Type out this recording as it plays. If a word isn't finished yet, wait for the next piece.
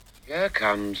Here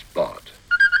comes Bod.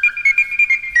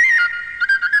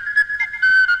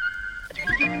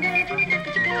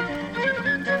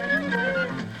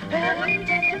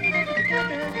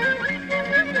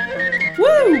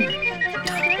 Woo!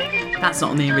 That's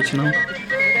not on the original.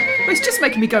 Well, it's just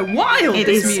making me go wild. It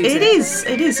this is. music.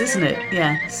 It is, isn't it?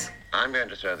 Yes. I'm going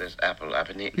to throw this apple up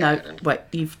in the No, air and... wait.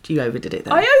 You overdid it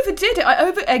there. I overdid it. I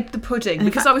over-egged the pudding In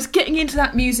because fact- I was getting into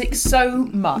that music so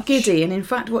much. Giddy, and in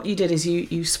fact, what you did is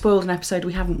you spoiled an episode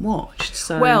we haven't watched.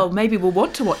 So Well, maybe we'll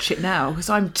want to watch it now because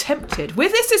I'm tempted.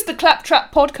 This is the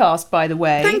Claptrap podcast, by the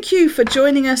way. thank you for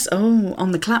joining us.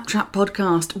 On the Claptrap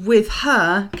podcast with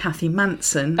her, Kathy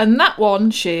Manson. And that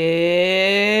one, Shiv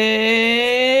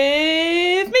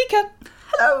Mika.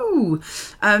 Hello.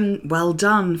 Well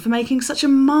done for making such a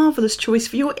marvellous choice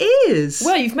for your ears.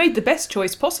 Well, you've made the best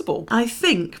choice possible. I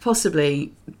think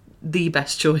possibly the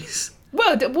best choice.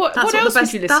 Well, what else the best,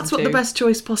 would you listen That's to? what the best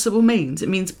choice possible means. It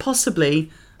means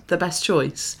possibly the best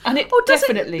choice. And it does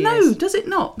definitely it, No, is. does it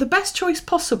not? The best choice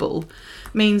possible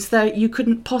means that you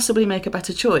couldn't possibly make a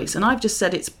better choice. And I've just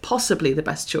said it's possibly the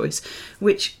best choice,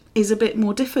 which is a bit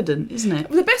more diffident, isn't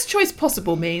it? The best choice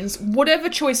possible means whatever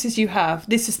choices you have,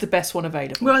 this is the best one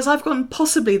available. Whereas I've gone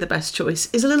possibly the best choice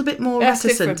is a little bit more That's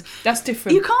reticent. different. That's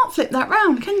different. You can't flip that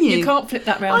round, can you? You can't flip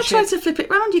that round. I tried Shiv. to flip it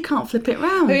round, you can't flip it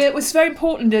round. It was very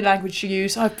important in the language you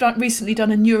use. I've recently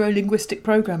done a neuro-linguistic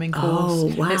programming course. Oh,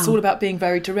 wow. It's all about being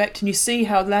very direct, and you see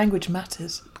how language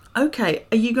matters. Okay,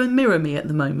 are you going to mirror me at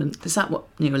the moment? Is that what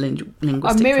neurolinguistic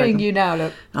I'm mirroring program? you now,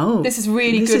 look. Oh, This is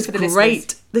really this good is for the great.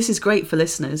 listeners. This is great for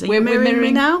listeners. Are We're you mirroring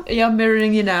me now? Yeah, I'm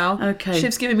mirroring you now. Okay.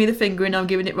 Shiv's giving me the finger and I'm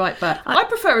giving it right back. I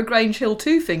prefer a Grange Hill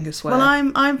 2 finger swear. Well,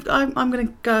 I'm going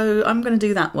to go. I'm going to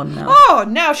do that one now. Oh,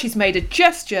 now she's made a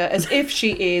gesture as if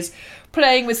she is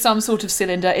playing with some sort of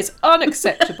cylinder. It's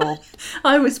unacceptable.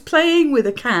 I was playing with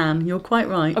a can. You're quite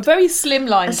right. A very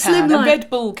slimline A can, slimline- a Red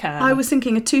Bull can. I was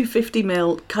thinking a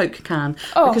 250ml Coke can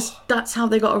Oh. because that's how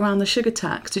they got around the sugar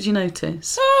tax. Did you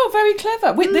notice? Oh, very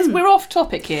clever. We're off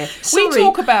topic here. Sorry. We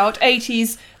talk about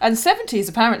 80s and 70s,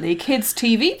 apparently, kids'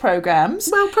 TV programmes.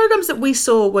 Well, programs that we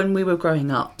saw when we were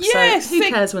growing up. Yes, So who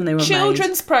think cares when they were made?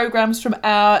 children's programmes from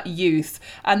our youth,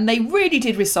 and they really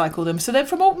did recycle them. So they're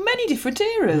from many different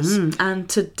eras. And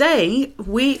today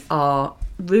we are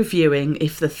reviewing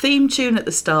if the theme tune at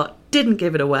the start didn't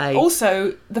give it away.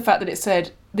 Also, the fact that it said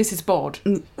this is Bod.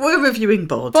 We're reviewing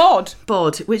Bod. Bod.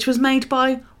 Bod, which was made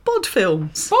by Bod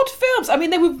Films. Bod Films. I mean,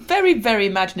 they were very, very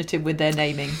imaginative with their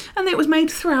naming. And it was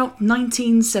made throughout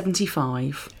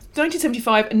 1975.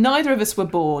 1975, neither of us were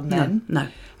born then. No.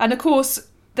 And of course,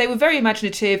 they were very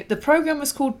imaginative. The programme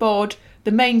was called Bod.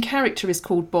 The main character is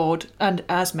called Bod. And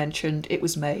as mentioned, it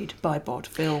was made by Bod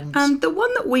Films. And the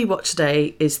one that we watched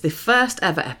today is the first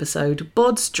ever episode,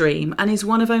 Bod's Dream, and is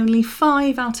one of only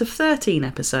 5 out of 13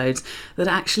 episodes that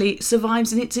actually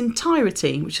survives in its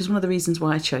entirety, which is one of the reasons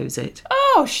why I chose it.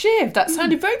 Oh, Shiv, that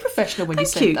sounded very professional when you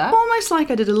Thank said you. that. Almost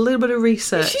like I did a little bit of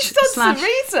research. She's done some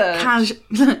slash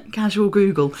research. Casual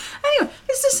Google. Anyway,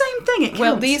 it's the same thing. It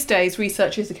Well, counts. these days,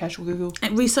 research is a casual Google.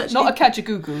 research. Not a casual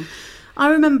Google. I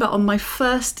remember on my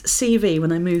first CV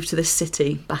when I moved to this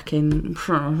city back in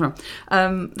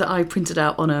that I printed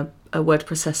out on a word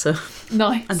processor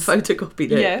Nice. and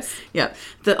photocopied it. Yes. Yeah.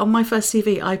 That on my first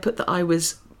CV I put that I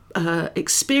was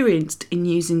experienced in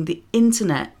using the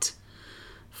internet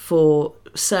for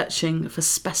searching for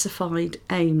specified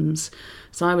aims.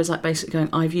 So I was like basically going,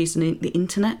 I've used the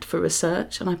internet for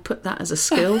research, and I put that as a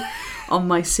skill on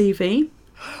my CV.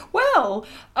 Well,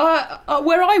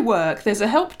 where I work, there's a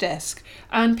help desk,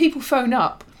 and people phone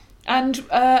up, and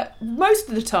most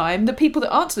of the time, the people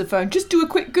that answer the phone just do a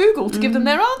quick Google to give them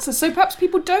their answer. So perhaps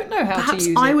people don't know how Perhaps to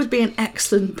use I it. would be an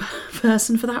excellent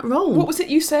person for that role. What was it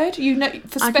you said? You know,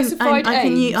 for specified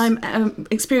aims. I'm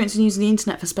experienced in using the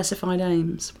internet for specified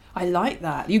aims. I like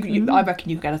that. I reckon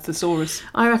you get a thesaurus.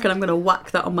 I reckon I'm going to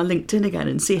whack that on my LinkedIn again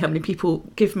and see how many people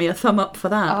give me a thumb up for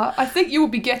that. I think you will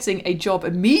be getting a job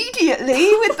immediately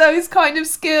with those kind of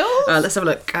skills. Let's have a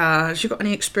look. Has she got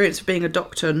any experience of being a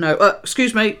doctor? No.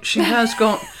 Excuse me, she has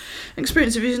got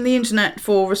experience of using the internet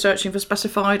for researching for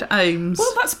specified aims.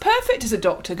 Well, that's perfect as a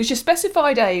doctor, because your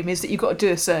specified aim is that you've got to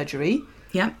do a surgery,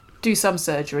 Yeah. do some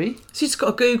surgery. So you just got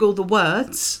to Google the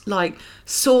words like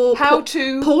saw How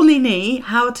to- poorly knee,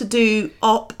 how to do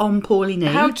op on poorly knee.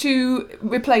 How to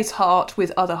replace heart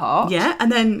with other heart. Yeah,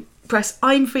 and then press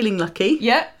I'm feeling lucky.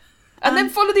 Yeah. And then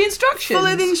follow the instructions.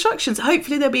 Follow the instructions.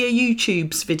 Hopefully there'll be a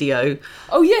YouTube's video.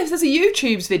 Oh yes, there's a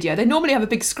YouTube's video. They normally have a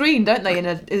big screen, don't they, in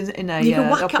a You can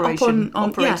whack operation, it up on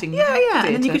operating yeah. And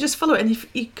then you theatre. could just follow it, and if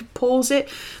you could pause it,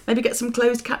 maybe get some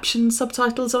closed caption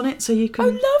subtitles on it, so you can.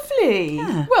 Oh, lovely.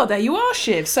 Yeah. Well, there you are,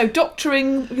 Shiv. So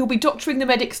you'll be doctoring the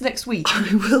medics next week.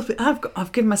 I will be.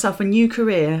 I've given myself a new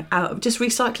career out of just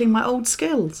recycling my old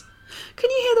skills. Can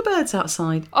you hear the birds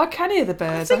outside? I can hear the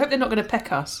birds. I hope they're not going to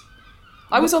peck us.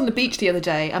 I was on the beach the other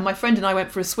day, and my friend and I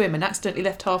went for a swim and accidentally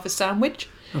left half a sandwich.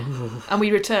 And we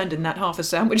returned, and that half a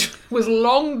sandwich was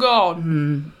long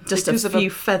gone. Just a because of few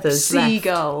feathers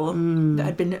seagull that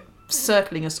had been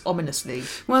circling us ominously.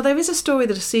 Well, there is a story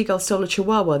that a seagull stole a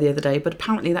chihuahua the other day, but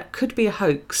apparently that could be a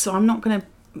hoax, so I'm not going to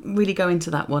really go into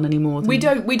that one anymore. We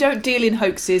don't deal in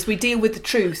hoaxes. We deal with the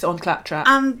truth on Claptrap.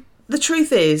 And the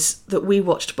truth is that we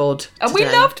watched Bod And we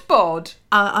today. loved Bod.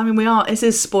 I mean, we are. It is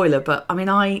a spoiler, but I mean,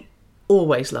 I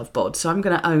always love Bod, so I'm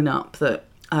going to own up that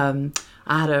I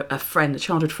had a friend, a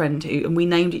childhood friend, and we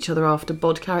named each other after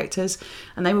Bod characters,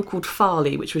 and they were called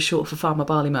Farley, which was short for Farmer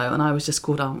Barleymow, and I was just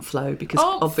called Aunt Flo because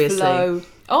obviously.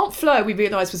 Aunt Flo, we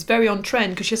realised, was very on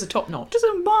trend because she has a top knot. Just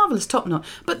a marvellous top knot.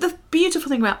 But the beautiful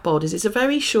thing about Bod is it's a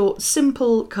very short,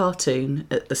 simple cartoon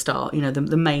at the start, you know,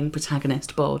 the main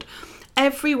protagonist, Bod.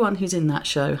 Everyone who's in that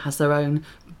show has their own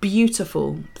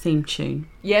beautiful theme tune.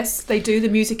 Yes, they do. The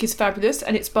music is fabulous,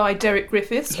 and it's by Derek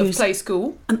Griffiths of Play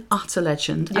School. An utter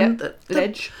legend. Yep, And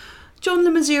Ledge. John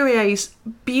Le Mesurier's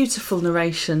beautiful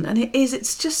narration, and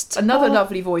it's just... Another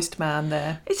lovely voiced man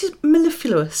there. It's just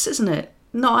mellifluous, isn't it?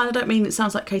 No, I don't mean it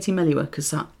sounds like Katie Melua, because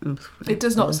that... It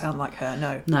does not sound like her,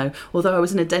 no. No, although I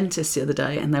was in a dentist the other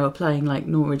day, and they were playing, like,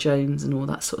 Norah Jones and all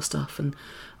that sort of stuff, and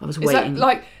I was waiting... Is that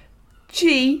like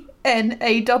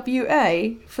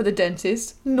GNAWA for the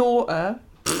dentist? Nora.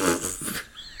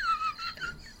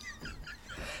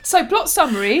 So, plot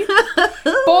summary.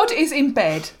 Bod is in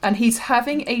bed and he's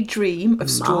having a dream of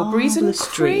strawberries and Marvellous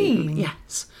cream. dream.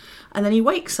 Yes. And then he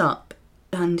wakes up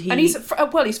and he's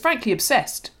frankly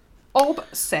obsessed.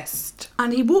 Obsessed.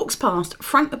 And he walks past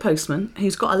Frank the postman,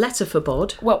 who's got a letter for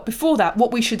Bod. Well, before that,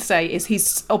 what we should say is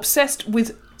he's obsessed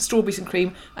with strawberries and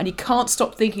cream and he can't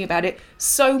stop thinking about it,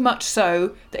 so much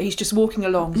so that he's just walking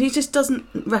along. He just doesn't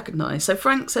recognise. So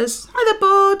Frank says, "Hi there,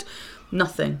 Bod."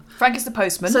 Nothing. Frank is the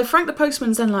postman. So Frank the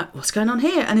postman's then like, "What's going on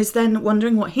here?" And is then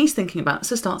wondering what he's thinking about,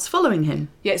 so starts following him.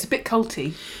 Yeah, it's a bit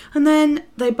culty. And then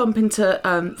they bump into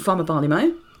Farmer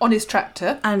Barleymow. On his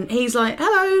tractor. And he's like,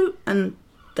 "Hello." And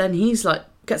then he's like,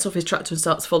 gets off his tractor and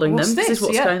starts following them. This is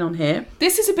what's going on here.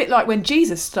 This is a bit like when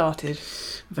Jesus started.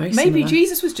 Very Maybe similar.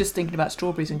 Jesus was just thinking about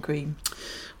strawberries and cream.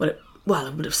 Well,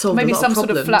 it would have solved Maybe a lot some of sort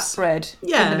of problems. flatbread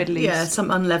Yeah, in the Middle East. yeah,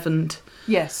 some unleavened.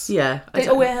 Yes. Yeah.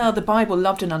 The Bible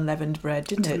loved an unleavened bread,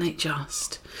 didn't Didn't it? they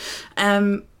just?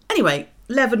 Anyway,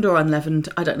 leavened or unleavened,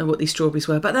 I don't know what these strawberries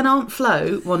were. But then Aunt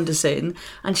Flo wanders in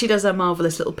and she does her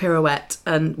marvellous little pirouette,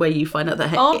 and where you find out that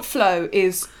her Aunt Flo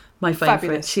is my favourite.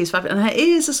 fabulous. She's fabulous, and her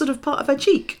ears are sort of part of her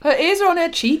cheek. Her ears are on her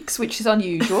cheeks, which is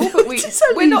unusual. But Which is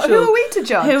we're not. Who unusual. are we to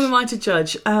judge? Who am I to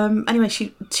judge? Anyway,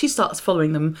 she starts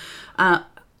following them.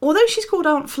 Although she's called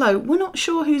Aunt Flo, we're not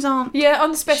sure whose aunt Yeah,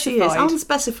 unspecified. she is.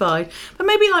 Unspecified. But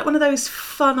maybe like one of those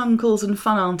fun uncles and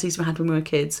fun aunties we had when we were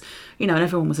kids. You know, and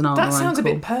everyone was an aunt That or sounds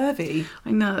uncle. a bit pervy.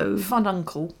 I know. Fun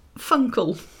uncle.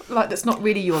 Funkle. Like that's not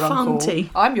really your Funty.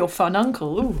 uncle. I'm your fun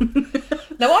uncle. Ooh.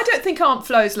 No, I don't think Aunt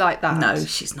Flo's like that. No,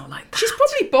 she's not like that. She's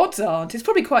probably Bod's aunt. It's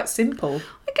probably quite simple.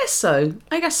 I guess so.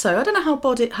 I don't know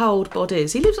how old Bod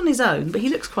is. He lives on his own, but he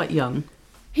looks quite young.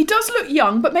 He does look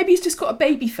young, but maybe he's just got a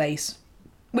baby face.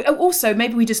 Also,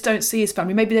 maybe we just don't see his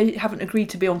family. Maybe they haven't agreed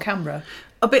to be on camera.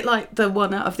 A bit like the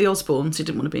one out of the Osbournes who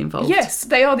didn't want to be involved. Yes,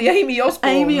 they are the Amy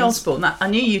Osborne. Amy Osbourne. I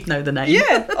knew you'd know the name.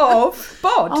 Yeah, of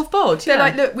Bod. Of Bod, They're yeah.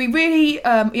 like, look, we really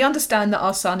we understand that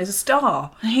our son is a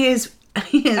star. He is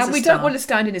And we don't want to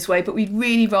stand in his way, but we'd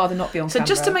really rather not be on camera.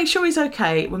 So just to make sure he's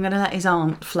okay, we're going to let his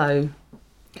Aunt Flo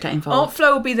get involved. Aunt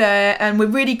Flo will be there, and we're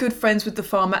really good friends with the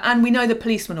farmer, and we know the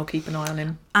policeman will keep an eye on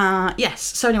him. Yes.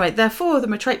 So anyway, the four of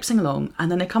them are traipsing along, and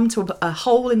then they come to a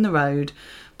hole in the road,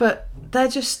 but they're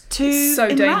just too So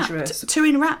enwrapped, dangerous. Too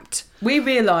enwrapped. We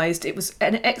realised it was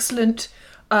an excellent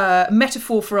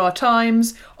metaphor for our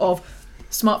times of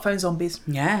smartphone zombies.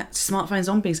 Yeah, smartphone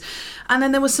zombies. And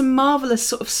then there was some marvellous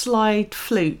sort of slide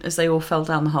flute as they all fell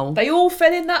down the hole. They all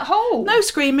fell in that hole. No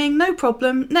screaming, no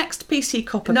problem. Next, PC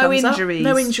Copper No comes injuries.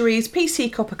 up. No injuries.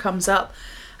 PC Copper comes up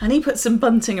and he puts some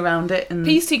bunting around it. And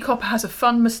PC Copper has a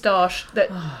fun moustache that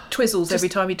twizzles every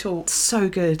time he talks. so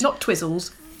good. Not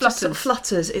twizzles, Just flutters.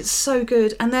 flutters. It's so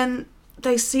good. And then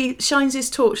shines his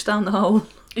torch down the hole.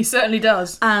 He certainly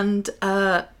does. And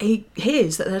he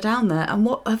hears that they're down there. And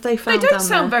what have they They found don't down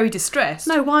sound there? very distressed.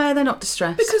 No, why are they not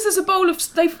distressed? Because there's a bowl of...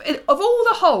 Of all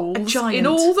the holes giant. in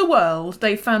all the world,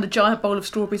 they've found a giant bowl of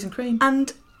strawberries and cream.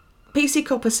 And PC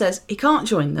Copper says he can't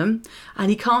join them and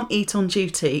he can't eat on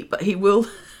duty, but he will...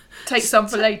 Take some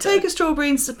for later. Take a strawberry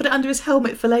and put it under his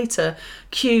helmet for later.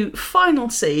 Cue final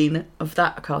scene of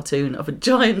that cartoon of a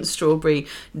giant strawberry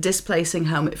displacing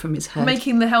helmet from his head.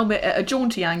 Making the helmet at a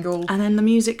jaunty angle. And then the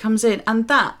music comes in, and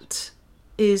that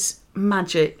is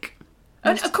magic.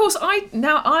 And of course, I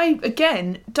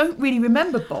again don't really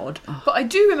remember Bod, but I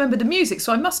do remember the music,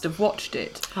 so I must have watched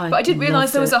it. But I didn't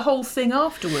realise there was a whole thing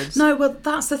afterwards. No, well,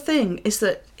 that's the thing, is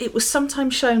that it was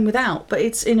sometimes shown without, but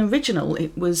it's in original.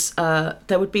 It was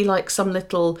there would be like some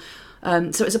little. So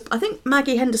it was I think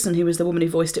Maggie Henderson, who was the woman who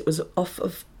voiced it, was off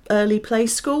of early play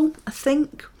school, I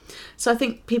think. So I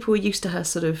think people were used to her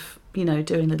sort of,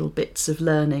 doing little bits of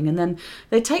learning, and then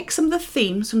they take some of the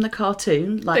themes from the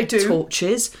cartoon, like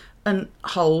torches and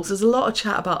holes. There's a lot of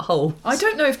chat about holes. I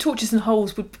don't know if torches and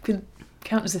holes would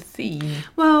count as a theme.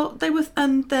 Well, they were,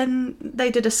 and then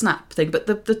they did a snap thing, but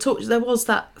the torch, there was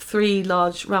that 3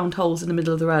 large round holes in the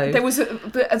middle of the road. There was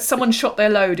someone shot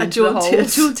their load into the holes. A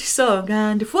jaunty song,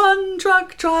 and if one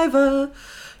truck driver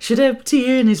should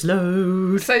empty in his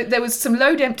load. So there was some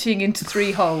load emptying into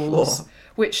 3 holes.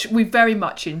 Which we very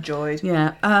much enjoyed.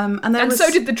 Yeah. And so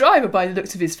did the driver by the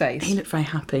looks of his face. He looked very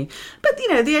happy. But,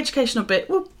 the educational bit,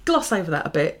 we'll gloss over that a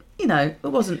bit. It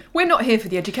wasn't... We're not here for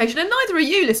the education, and neither are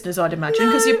you, listeners, I'd imagine,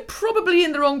 because you're probably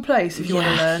in the wrong place if you want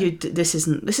to learn. This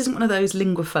isn't one of those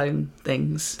linguaphone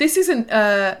things. This isn't...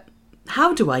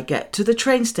 How do I get to the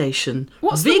train station?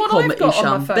 What's the one I've got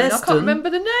on my phone? I can't remember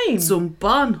the name. Zum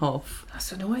Bahnhof.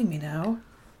 That's annoying me now.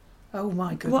 Oh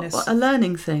my goodness. What a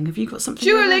learning thing. Have you got something?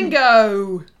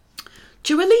 Duolingo!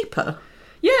 Dua Lipa?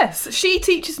 Yes, she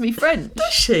teaches me French.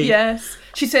 Does she? Yes.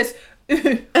 She says...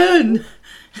 to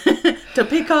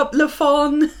pick up le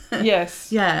phone.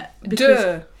 Yes. Yeah.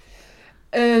 De.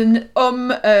 Un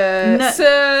homme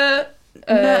se...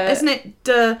 isn't it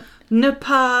de ne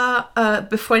pas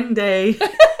befriender?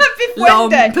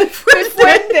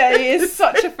 Befriender is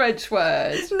such a French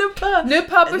word. Ne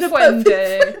pas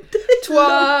befriender.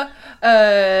 Toi,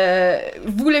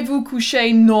 voulez-vous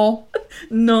coucher? Non.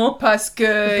 Non. Parce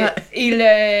que il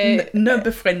est... Ne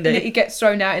befriender. He gets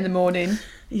thrown out in the morning.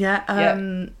 Yeah.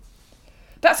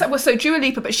 That's so Dua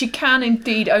Lipa, but she can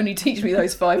indeed only teach me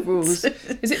those 5 rules.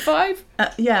 Is it 5?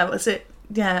 Yeah, what's it?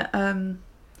 Yeah.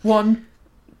 1.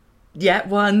 Yeah,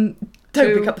 1.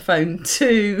 Don't pick up the phone.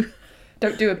 2.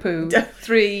 Don't do a poo.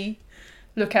 3.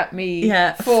 Look at me.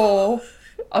 Yeah. 4.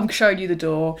 I'm showing you the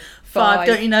door. 5.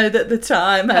 Don't you know that the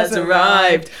time has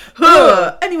arrived?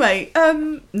 Anyway,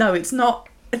 no, it's not.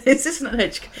 This isn't an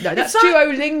education. No, that's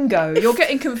Duolingo. You're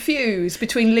getting confused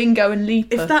between lingo and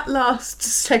Lipa. If that last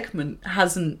segment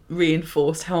hasn't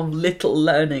reinforced how little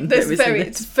learning there is in it.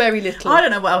 It's very little. I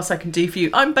don't know what else I can do for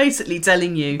you. I'm basically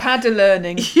telling you. Padda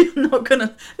learning. You're not going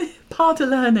to... Padda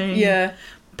learning. Yeah.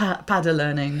 Padda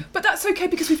learning. But that's okay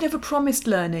because we've never promised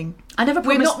learning. I never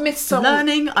promised We're not Miss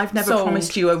learning. I've never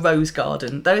promised you a rose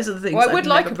garden. Those are the things I would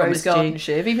like a rose garden,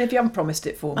 Shiv, even if you haven't promised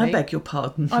it for me. I beg your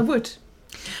pardon. I would.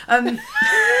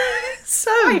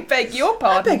 So I beg your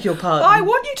pardon. I beg your pardon. I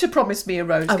want you to promise me a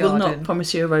rose garden. I will not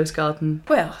promise you a rose garden.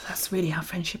 Well, that's really our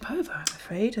friendship over, I'm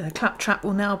afraid. Clap Trap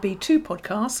will now be 2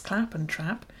 podcasts, Clap and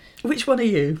Trap. Which one are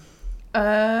you?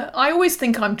 I always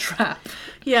think I'm Trap.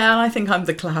 Yeah, I think I'm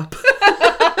the Clap.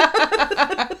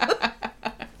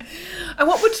 And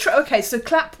what would okay? So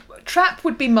Trap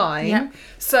would be mine. Yeah.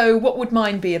 So what would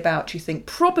mine be about? Do you think?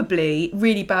 Probably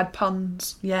really bad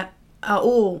puns. Yeah.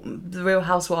 Or the Real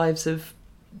Housewives of,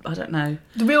 I don't know.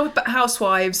 The Real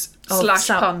Housewives /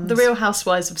 puns. The Real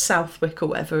Housewives of Southwick or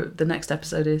whatever the next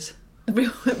episode is.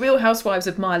 The Real Housewives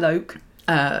of Mile-Oak.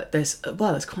 There's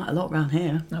quite a lot around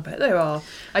here. I bet there are.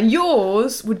 And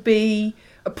yours would be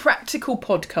a practical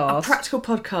podcast. A practical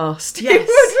podcast, yes. It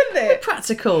would, wouldn't it?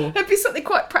 Practical. There'd be something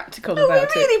quite practical about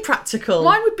it. Really practical.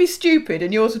 Mine would be stupid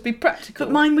and yours would be practical.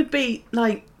 But mine would be,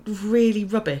 like, really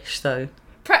rubbish, though.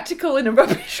 Practical in a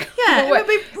rubbish Yeah, way. it would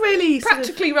be really...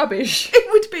 Practically rubbish. It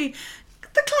would be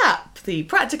the Clap, the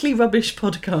Practically Rubbish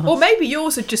podcast. Or maybe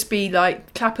yours would just be,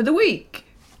 like, Clap of the Week.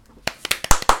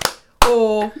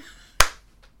 Or...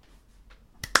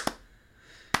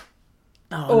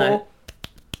 Oh, no.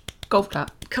 Golf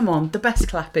clap. Come on, the best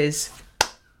clap is...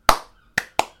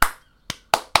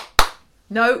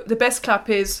 No, the best clap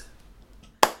is...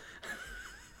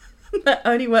 That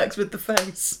only works with the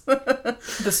face.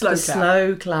 The slow clap.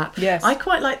 Slow clap. Yes. I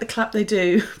quite like the clap they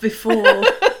do before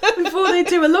they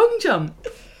do a long jump.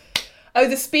 Oh,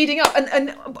 the speeding up.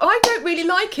 And I don't really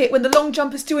like it when the long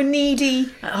jumpers do a needy...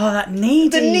 Oh, that needy.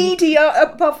 The needy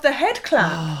above the head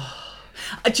clap.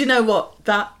 Do you know what?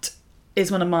 That is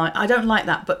one of my... I don't like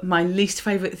that, but my least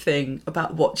favourite thing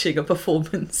about watching a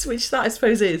performance, which that I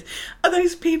suppose is, are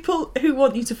those people who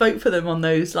want you to vote for them on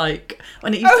those, like...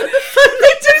 When it used to...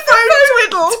 The phone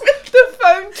twiddle. The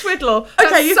phone twiddle.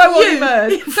 That's so Ollie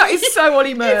Murs. That is so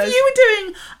Ollie Murs. If you were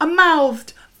doing a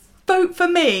mouthed vote for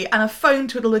me and a phone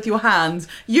twiddle with your hands,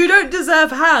 you don't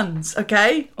deserve hands,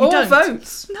 okay? You Or don't.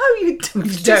 votes. No, you don't.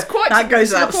 Just quite that goes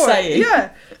to the without point. saying.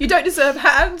 Yeah. You don't deserve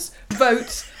hands,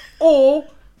 votes, or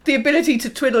the ability to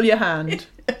twiddle your hand.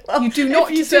 Well, You do not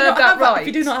if you deserve not that have right. If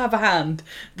you do not have a hand,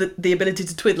 the ability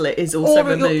to twiddle it is also Or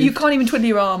removed. you can't even twiddle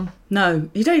your arm. No,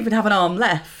 you don't even have an arm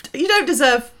left. You don't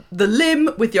deserve the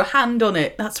limb with your hand on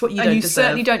it. That's what you And don't you deserve.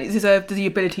 certainly don't deserve the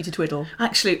ability to twiddle.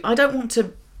 Actually, I don't want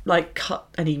to cut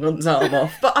anyone's arm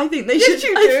off, but I think they should.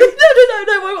 you I do. think- no.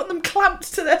 I want them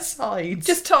clamped to their sides,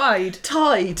 Just tied.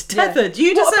 tethered.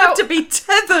 You What deserve about to be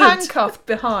tethered. Handcuffed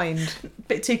behind.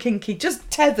 Bit too kinky. Just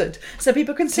tethered, so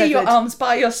people can see your Tethered. arms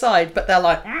by your side, but they're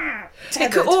like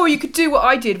tethered. Or you could do what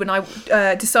I did when I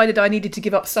decided I needed to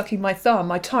give up sucking my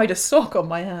thumb. I tied a sock on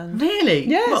my hand. Really?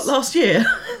 Yes. What, last year?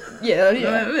 Yeah.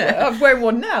 Yeah. I'm wearing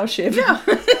one now, Shiv. Yeah.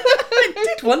 I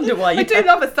did wonder why you. I do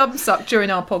love a thumb suck during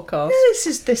our podcast.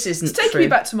 This isn't It's taking true. me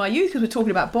back to my youth because we're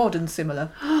talking about bod and similar.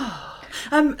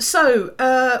 So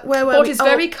where were Bod we? is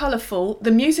very colourful.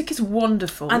 The music is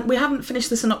wonderful. And we haven't finished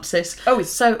the synopsis. Oh, yes.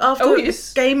 So after Oh, a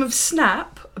yes. game of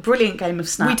Snap, a brilliant game of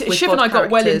Snap, with Shiv bod and I got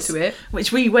well characters, into it.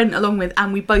 which we went along with,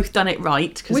 and we both done it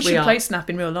right. We should are. play Snap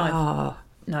in real life. Ah.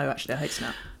 No, actually, I hate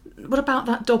Snap. What about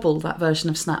that double? That version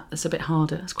of Snap that's a bit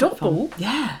harder. It's quite Double? fun.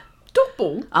 Yeah.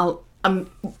 Double?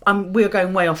 We're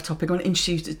going way off topic. I'm going to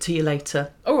introduce it to you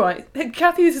later. All right. Hey,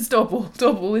 Kathy, this is Double.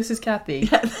 Double, this is Kathy.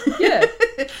 Yeah.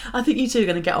 I think you two are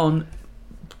going to get on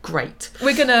great.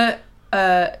 We're going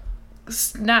to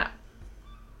snap.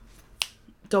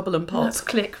 Double and pop. That's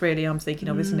click, really, I'm thinking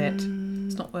of, isn't it?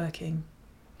 It's not working.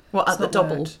 What, it's at the not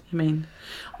double, word. you mean?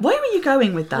 Where were you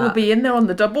going with that? We'll be in there on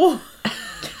the double.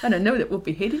 And I know that we'll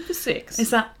be hitting for 6. Is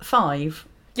that 5?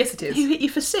 Yes, it is. Who hit you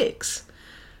for 6?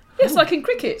 Yes, like in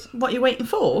cricket. What are you waiting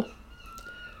for?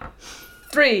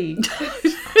 3.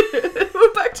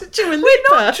 We're back to Dua Lipa.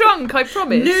 We're not drunk, I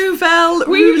promise. Nouvelle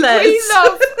we roulette.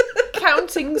 love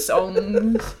counting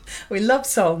songs. We love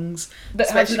songs That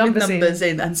have especially numbers with numbers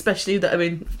in, and especially that are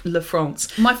in La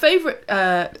France. My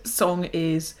favourite song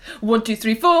is 1, 2,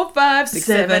 3, 4, 5, 6,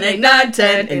 7, 7, 8, 8, 9, 9,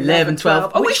 10, 10, 11,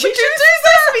 12. Oh, we Which should we do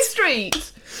should Sesame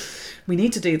Street. We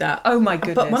need to do that. Oh my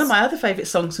goodness. But one of my other favourite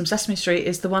songs from Sesame Street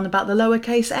is the one about the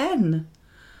lowercase n.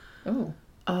 Oh.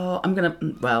 Oh, I'm going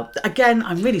to... Well, again,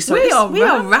 I'm really sorry. We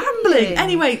are rambling.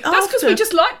 Anyway, that's because we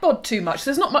just like Bod too much.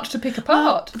 There's not much to pick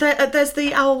apart. There's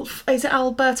the... Is it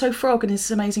Alberto Frog and his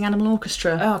amazing animal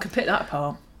orchestra? Oh, I can pick that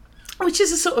apart. Which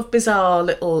is a sort of bizarre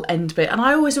little end bit. And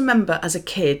I always remember as a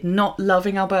kid not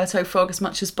loving Alberto Frog as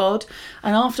much as Bod.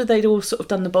 And after they'd all sort of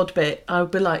done the Bod bit, I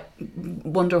would be like,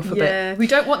 wander off a bit. Yeah, we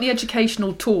don't want the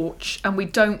educational torch and we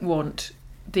don't want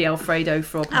the Alfredo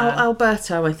Frog man.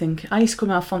 Alberto, I think. I used to call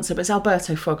him Alfonso, but it's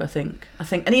Alberto Frog, I think.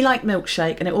 And he liked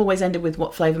milkshake, and it always ended with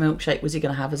what flavour milkshake was he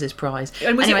going to have as his prize.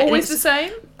 And was Anyway, it always the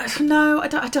same? No, I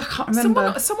can't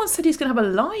remember. Someone said he's going to have a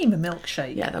lime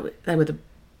milkshake. Yeah, they were the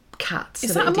cats.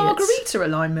 Is the that a idiots. margarita, a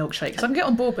lime milkshake? Because I can get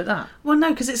on board with that. Well, no,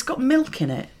 because it's got milk in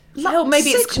it. Well,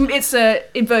 maybe it's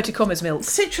inverted commas milk.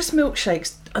 Citrus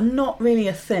milkshakes are not really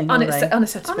a thing, are they?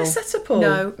 Unacceptable. Unacceptable.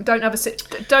 No, don't have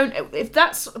don't. If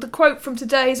that's the quote from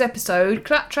today's episode,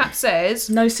 Claptrap says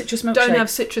No citrus milkshakes. don't have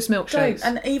citrus milkshakes.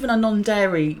 Don't. And even a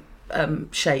non-dairy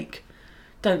shake.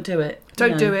 Don't do it.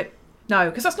 Don't do it. No,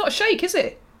 because that's not a shake, is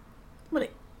it? Well,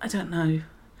 I don't know.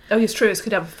 Oh, it's true. It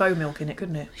could have faux milk in it,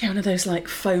 couldn't it? Yeah, one of those like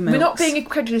faux milks. We're not being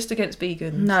prejudiced against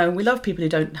vegans. No, we love people who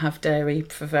don't have dairy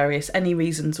for any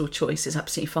reasons or choice is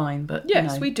absolutely fine. But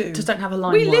Yes, we do. Just don't have a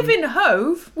lime We one. live in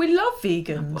Hove. We love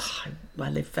vegans. Oh, I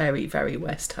live very, very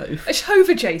West Hove. It's Hove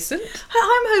adjacent.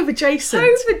 I'm Hove adjacent.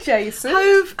 Hove adjacent.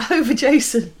 Hove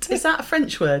adjacent. Is that a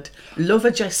French word? Love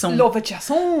adjacent. Love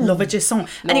adjacent. Love adjacent.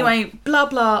 Anyway, blah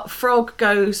blah. Frog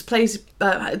goes, plays.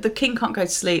 The king can't go to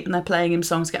sleep, and they're playing him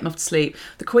songs to get him off to sleep.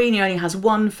 The queenie only has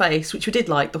one face, which we did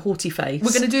like, the haughty face. We're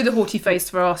going to do the haughty face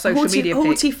for our social media pic.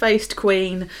 Haughty-faced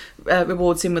queen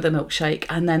rewards him with a milkshake,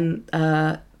 and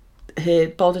then here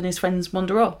Bod and his friends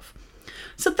wander off.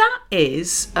 So that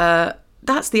is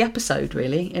that's the episode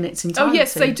really in its entirety. Oh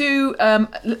yes, they do.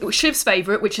 Shiv's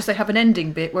favourite, which is they have an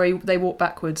ending bit where they walk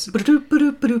backwards, but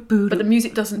the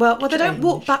music doesn't. Well, they don't change.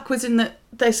 walk backwards in that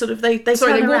they sort of they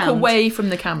Sorry, turn they walk around. away from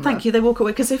the camera. Thank you. They walk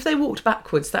away because if they walked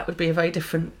backwards, that would be a very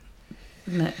different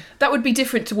isn't it? That would be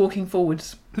different to walking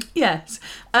forwards. Yes.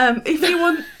 If you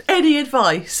want any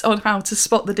advice on how to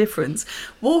spot the difference,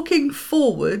 walking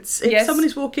forwards, if Yes. someone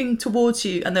is walking towards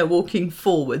you and they're walking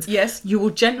forwards, Yes. you will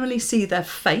generally see their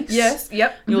face. Yes,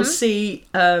 yep. You'll mhm. see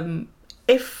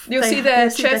if You'll they- see their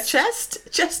you'll see chest.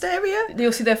 chest area.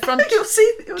 You'll see their front, You'll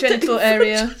see your genital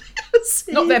area. You'll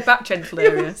see, not their back genital You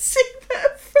area. will see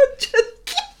their front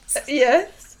genitals.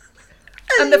 Yes.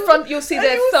 And the front, you'll see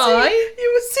their thigh.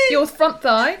 You will see. Your front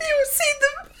thigh. You will see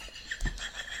them.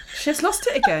 She's lost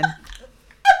it again.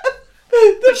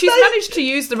 The But she's main- managed to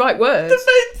use the right words. the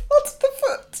main part of the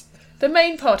foot. The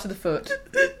main part of the foot.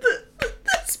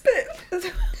 This bit.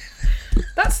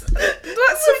 That's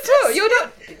the foot. You're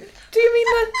not. Do you mean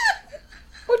the?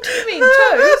 What do you mean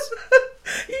toes?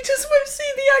 You just won't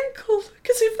see the ankle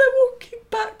because if they're walking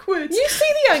backwards. You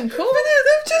see the ankle. But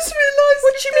they've just realised.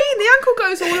 What do you mean? The ankle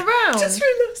goes all around. Just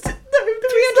realised. No,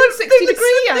 360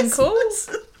 degree ankle.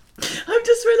 I've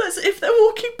just realised that if they're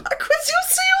walking backwards, you'll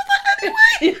see all that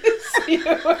anyway.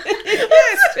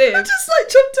 Yes, I Viv. just like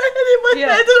jumped ahead in my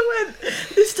Yeah. head and I went,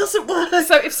 this doesn't work.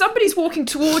 So if somebody's walking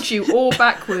towards you or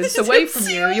backwards away from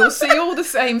you, you'll see all the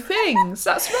same things.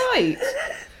 That's right.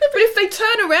 But if they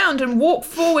turn around and walk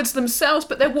forwards themselves,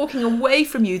 but they're walking away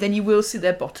from you, then you will see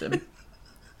their bottom.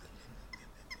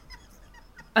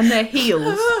 And their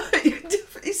heels. You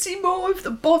definitely see more of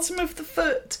the bottom of the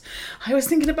foot. I was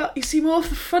thinking about you see more of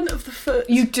the front of the foot.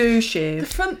 You do, the Shiv.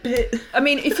 front bit. I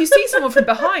mean, if you see someone from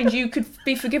behind, you could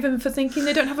be forgiven for thinking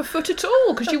they don't have a foot at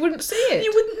all, because you wouldn't see it.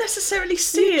 You wouldn't necessarily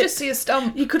see You'd it. just see a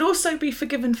stump. You could also be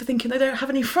forgiven for thinking they don't have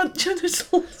any front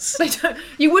genitals. They don't,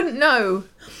 you wouldn't know.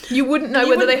 You wouldn't know You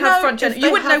whether they wouldn't have know front if genitals. they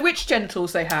You wouldn't know have- which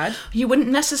genitals they had. You wouldn't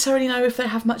necessarily know if they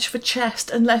have much of a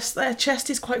chest unless their chest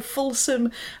is quite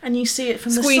fulsome and you see it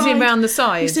from the side. Squeezing round the You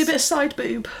sides. see a bit of side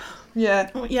boob. Yeah.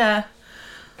 Oh, yeah.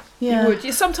 You Yeah.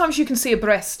 would. Sometimes you can see a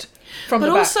breast from But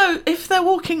the back. also, if they're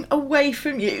walking away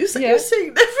from you, so Yeah. you're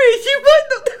seeing their feet, you might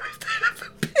not know if they have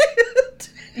a beard.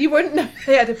 You wouldn't know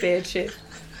they had a beard, Shiv.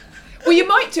 Well, you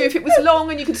might do if it was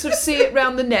long and you could sort of see it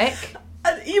round the neck.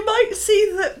 And you might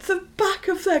see the back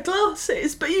of their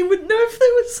glasses, but you wouldn't know if they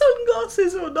were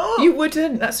sunglasses or not. You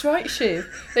wouldn't. That's right, Shiv.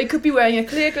 They could be wearing a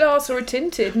clear glass or a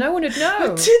tinted. No one would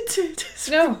know. Tinted.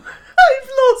 No. I've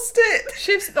lost it.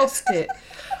 Shiv's lost it.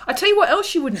 I tell you what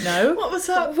else you wouldn't know. What was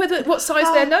that? What size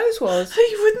their nose was.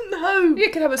 You wouldn't know.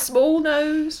 You could have a small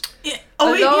nose. Yeah.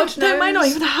 Oh, large they may not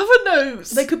nose. even have a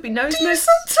nose. They could be Do you noseless.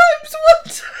 sometimes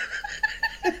want?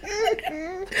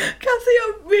 Kathy,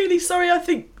 I'm really sorry.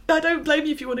 I don't blame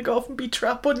you if you want to go off and be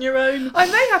trap on your own. I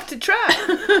may have to trap. I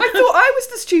thought I was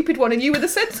the stupid one and you were the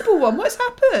sensible one. What's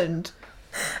happened?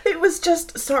 It was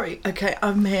just sorry. Okay,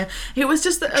 I'm here. It was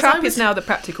just that as Trap I was is now the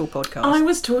practical podcast. I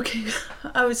was talking.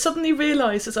 I was suddenly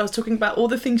realised as I was talking about all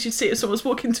the things you'd see if someone was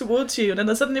walking towards you, and then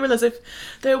I suddenly realised if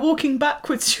they were walking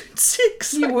backwards, you'd see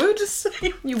exactly would. the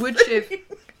same. You would, Shiv. thing.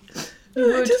 You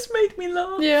It would. just made me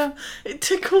laugh. Yeah. It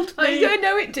tickled me. I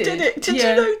know it did. Did it? Did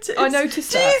Yeah. you notice? I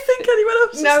noticed Do that. you think anyone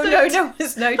else has No noticed?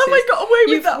 one's noticed. Have I got away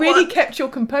with You've that really one? kept your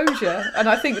composure, and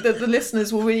I think that the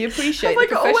listeners will really appreciate Have I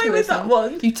the got away with professionalism. that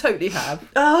one? You totally have.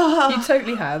 Ah, You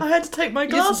totally have. I had to take my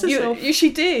glasses off. She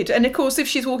did, and of course, if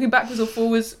she's walking backwards or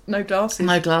forwards, no glasses.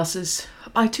 No glasses.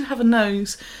 I do have a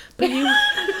nose, but you.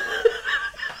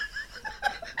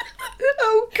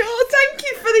 Oh God! Thank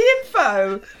you for the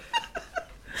info.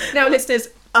 Now, listeners,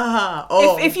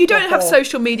 if you don't have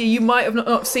social media, you might have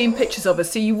not seen pictures of her,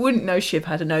 so you wouldn't know Shiv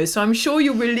had a nose. So I'm sure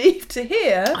you're relieved to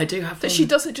hear I do have that one. she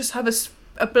doesn't just have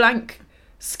a blank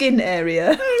skin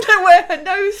area where her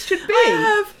nose should be.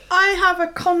 I have a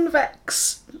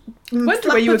convex. Wonder flap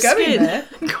where you were of going skin. there.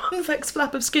 Convex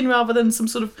flap of skin rather than some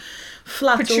sort of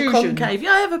flat Protrusion. or concave.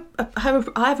 Yeah, I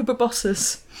have a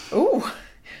proboscis. Oh,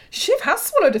 Shiv has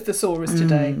swallowed a thesaurus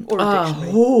today, or a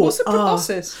dictionary. oh, What's a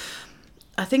proboscis?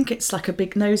 I think it's like a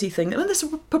big nosy thing. Well, there's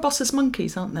proboscis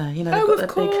monkeys, aren't there? You know, they've Oh, got of their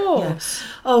course. big.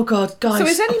 Yeah. Oh God, guys. So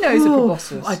is any nose a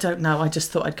proboscis? I don't know. I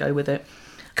just thought I'd go with it.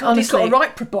 God, he's got a Honestly,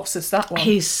 right proboscis, that one.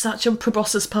 He's such a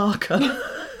proboscis Parker.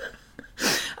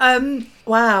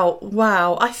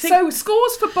 Wow. I think. So,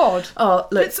 scores for Bod. Oh,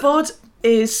 look, Let's Bod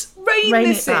is rein reining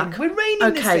this it in. back. We're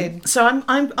reining this Okay, in. so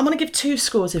I'm going to give 2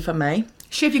 scores if I may.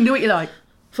 Shiv, you can do what you like.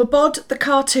 For Bod, the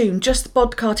cartoon, just the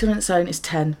Bod cartoon on its own is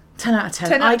 10. 10 out of 10.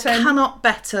 10 out of 10. I cannot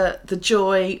better the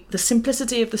joy, the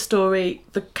simplicity of the story,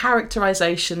 the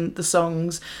characterisation, the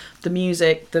songs, the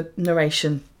music, the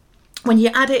narration. When you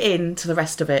add it in to the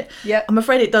rest of it, Yep. I'm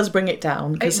afraid it does bring it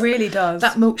down. 'cause It really does.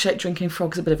 That milkshake drinking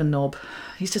frog's a bit of a knob.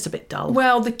 He's just a bit dull.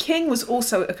 Well, the king was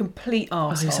also a complete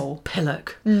He's a arsehole.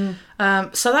 pillock.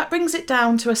 So that brings it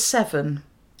down to a 7.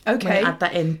 Okay. Add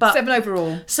that in. But 7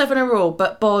 overall. 7 overall,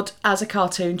 but Bod as a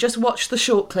cartoon. Just watch the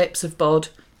short clips of Bod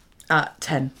at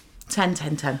 10. 10,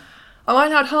 10, 10. Oh, I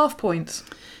had half points.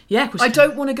 Yeah, of course. I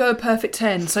don't want to go a perfect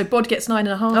 10, so Bod gets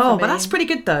 9.5 for Oh, me. but that's pretty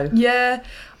good though. Yeah.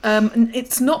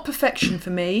 It's not perfection for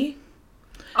me.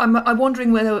 I'm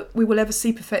wondering whether we will ever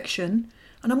see perfection.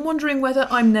 And I'm wondering whether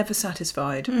I'm never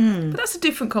satisfied. But that's a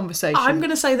different conversation. I'm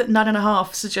going to say that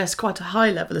 9.5 suggests quite a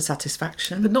high level of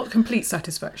satisfaction. But not complete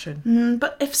satisfaction.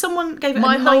 But if someone gave it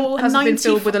My a hole hasn't been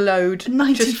filled with a load.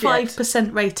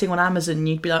 95% rating on Amazon,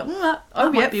 you'd be like, that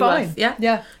might be fine. worth.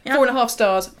 Yeah. 4.5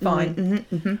 stars, fine.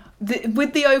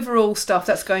 With the overall stuff,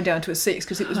 that's going down to a 6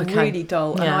 because it was really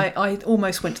dull. Yeah. And I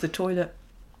almost went to the toilet.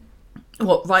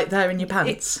 What, right there in your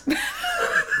pants?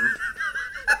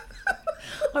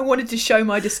 I wanted to show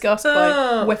my disgust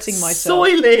by wetting myself.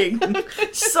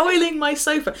 Soiling my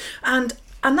sofa. And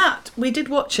that, we did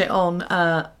watch it on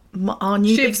our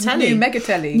new big Shiv's telly. new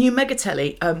Megatelly. New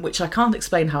Megatelly, which I can't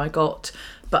explain how I got,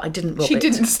 but I didn't rob it. She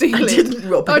didn't steal I it. didn't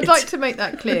rob it. I'd like to make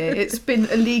that clear. It's been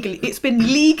legally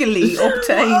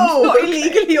obtained. Whoa, Not okay.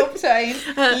 illegally obtained.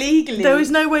 Legally. There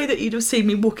was no way that you'd have seen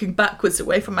me walking backwards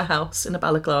away from my house in a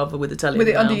balaclava with a telly. With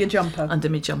in it my under mouth. your jumper. Under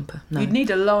my jumper. No. You'd need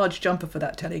a large jumper for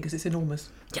that telly because it's enormous.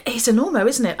 Yeah, it's enormous,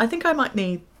 isn't it? I think I might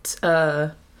need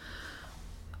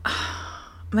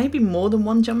maybe more than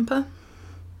one jumper.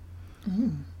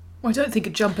 Well, I don't think a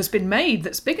jumper's been made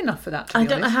that's big enough for that, to be I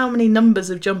don't know honest. how many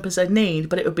numbers of jumpers I'd need,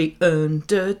 but it would be un,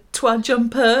 deux, trois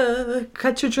jumper,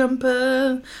 quatre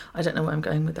jumper. I don't know where I'm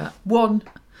going with that. 1,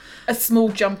 a small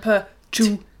jumper.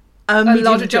 2, A a medium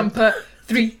larger jumper.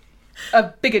 3, a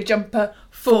bigger jumper.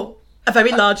 4, a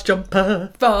very large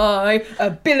jumper. 5,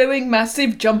 a billowing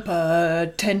massive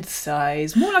jumper. 10th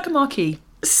size. More like a marquee.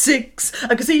 6,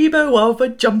 a gazebo of a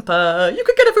jumper. You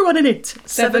could get everyone in it.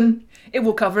 7, it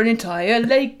will cover an entire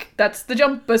lake. That's the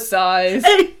jumper size.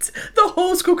 8, the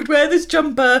whole school could wear this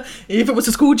jumper if it was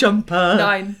a school jumper.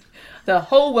 9, the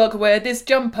whole world could wear this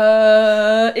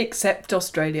jumper except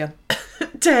Australia.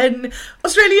 10,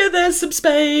 Australia, there's some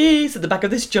space at the back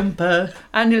of this jumper.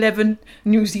 And 11,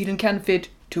 New Zealand can fit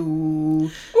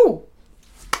 2. Ooh.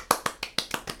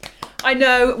 I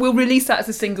know, we'll release that as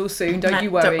a single soon, don't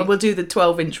you worry. We'll do the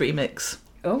 12-inch remix.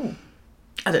 Oh.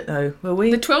 I don't know, will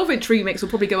we? The 12-inch remix will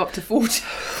probably go up to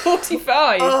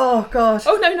 45. Oh, God.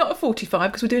 Oh, no, not a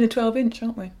 45, because we're doing a 12-inch,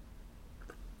 aren't we?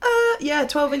 Yeah,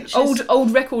 12 inches.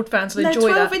 Old record fans will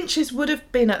enjoy 12 that. inches would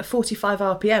have been at 45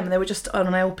 RPM and they were just on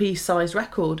an LP-sized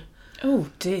record. Oh,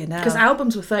 dear, now. Because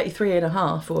albums were 33 and a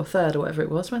half or a third or whatever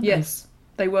it was, weren't they? Yes,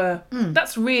 they were.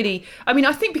 That's really... I mean,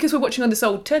 I think because we're watching on this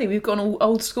old telly, we've gone all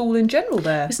old school in general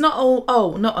there. It's not old...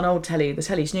 Oh, not an old telly. The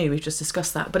telly's new. We've just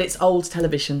discussed that. But it's old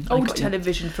television. I Old got you.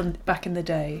 television from back in the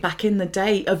day. Back in the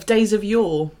days of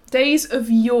yore. Days of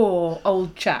yore,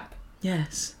 old chap.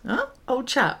 Yes. Huh? Old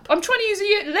chap. I'm trying to use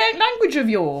the language of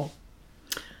yore.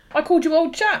 I called you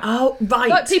old chap. Oh, right.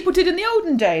 Like people did in the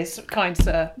olden days, kind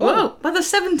sir. Well, by the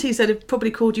 70s, they'd have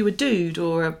probably called you a dude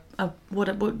or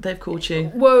what they've called you.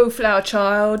 Whoa, flower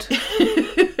child.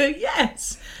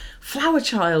 Yes. Flower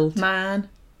child. Man.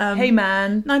 Hey,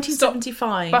 man.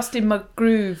 1975. Stop busting my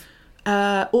groove.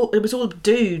 It was all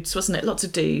dudes, wasn't it? Lots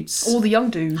of dudes. All the young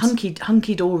dudes.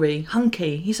 Hunky Dory.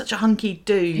 Hunky. He's such a hunky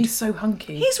dude. He's so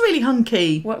hunky. He's really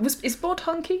hunky. What is Bod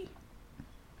hunky?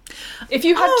 If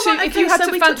you had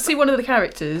to we fancy one of the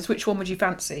characters, which one would you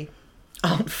fancy?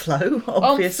 Aunt Flo,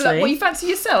 obviously. Well, you fancy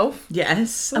yourself?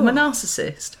 Yes, I'm a Oh.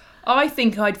 narcissist. I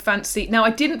think I'd fancy... Now, I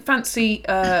didn't fancy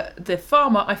the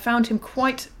farmer. I found him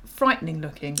quite frightening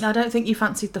looking. I don't think you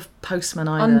fancied the postman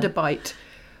either. Underbite.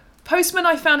 Postman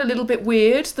I found a little bit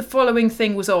weird. The following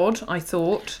thing was odd, I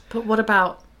thought. But what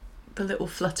about the little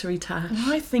fluttery tash?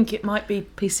 I think it might be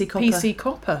PC Copper. PC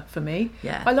Copper for me.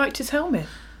 Yeah. I liked his helmet.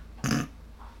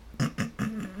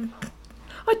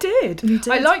 I did. You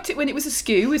did? I liked it when it was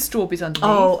askew with strawberries underneath.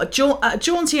 Oh, a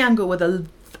jaunty angle with a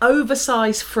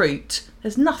oversized fruit.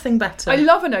 There's nothing better. I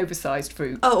love an oversized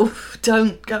fruit. Oh,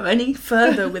 don't go any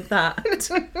further with that.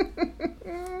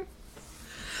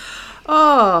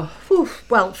 Oh, whew.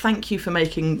 Well, thank you for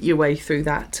making your way through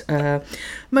that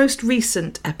most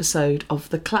recent episode of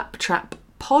the Claptrap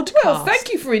podcast. Well,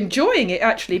 thank you for enjoying it,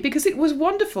 actually, because it was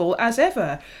wonderful as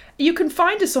ever. You can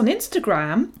find us on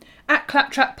Instagram at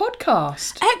Claptrap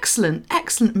Podcast.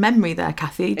 Excellent memory there,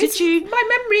 Kathy. My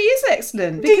memory is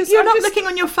excellent because You're I'm not just looking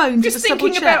on your phone. just to double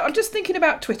thinking check. about. I'm just thinking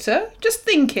about Twitter. Just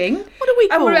thinking. What are we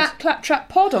And we're called? at Claptrap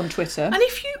Pod on Twitter. And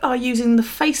if you are using the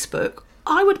Facebook,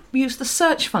 I would use the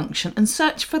search function and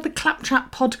search for the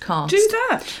Claptrap podcast. Do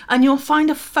that. And you'll find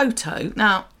a photo.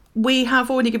 Now, we have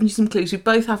already given you some clues. We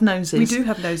both have noses. We do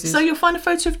have noses. So you'll find a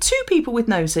photo of two people with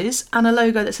noses and a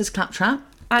logo that says Claptrap.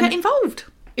 And get involved.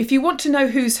 if you want to know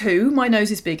who's who, my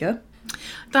nose is bigger.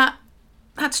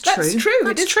 That's true. That's true.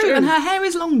 That's It is true. true. And her hair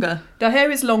is longer. The hair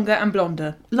is longer and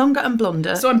blonder. Longer and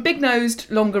blonder. So I'm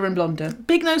big-nosed, longer and blonder.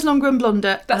 Big nose, longer and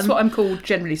blonder. That's what I'm called,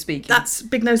 generally speaking. That's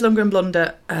big nose, longer and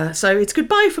blonder. So it's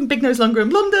goodbye from big nose, longer and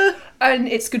blonder. And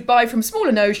it's goodbye from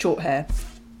smaller nose, short hair.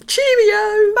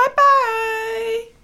 Cheerio. Bye-bye.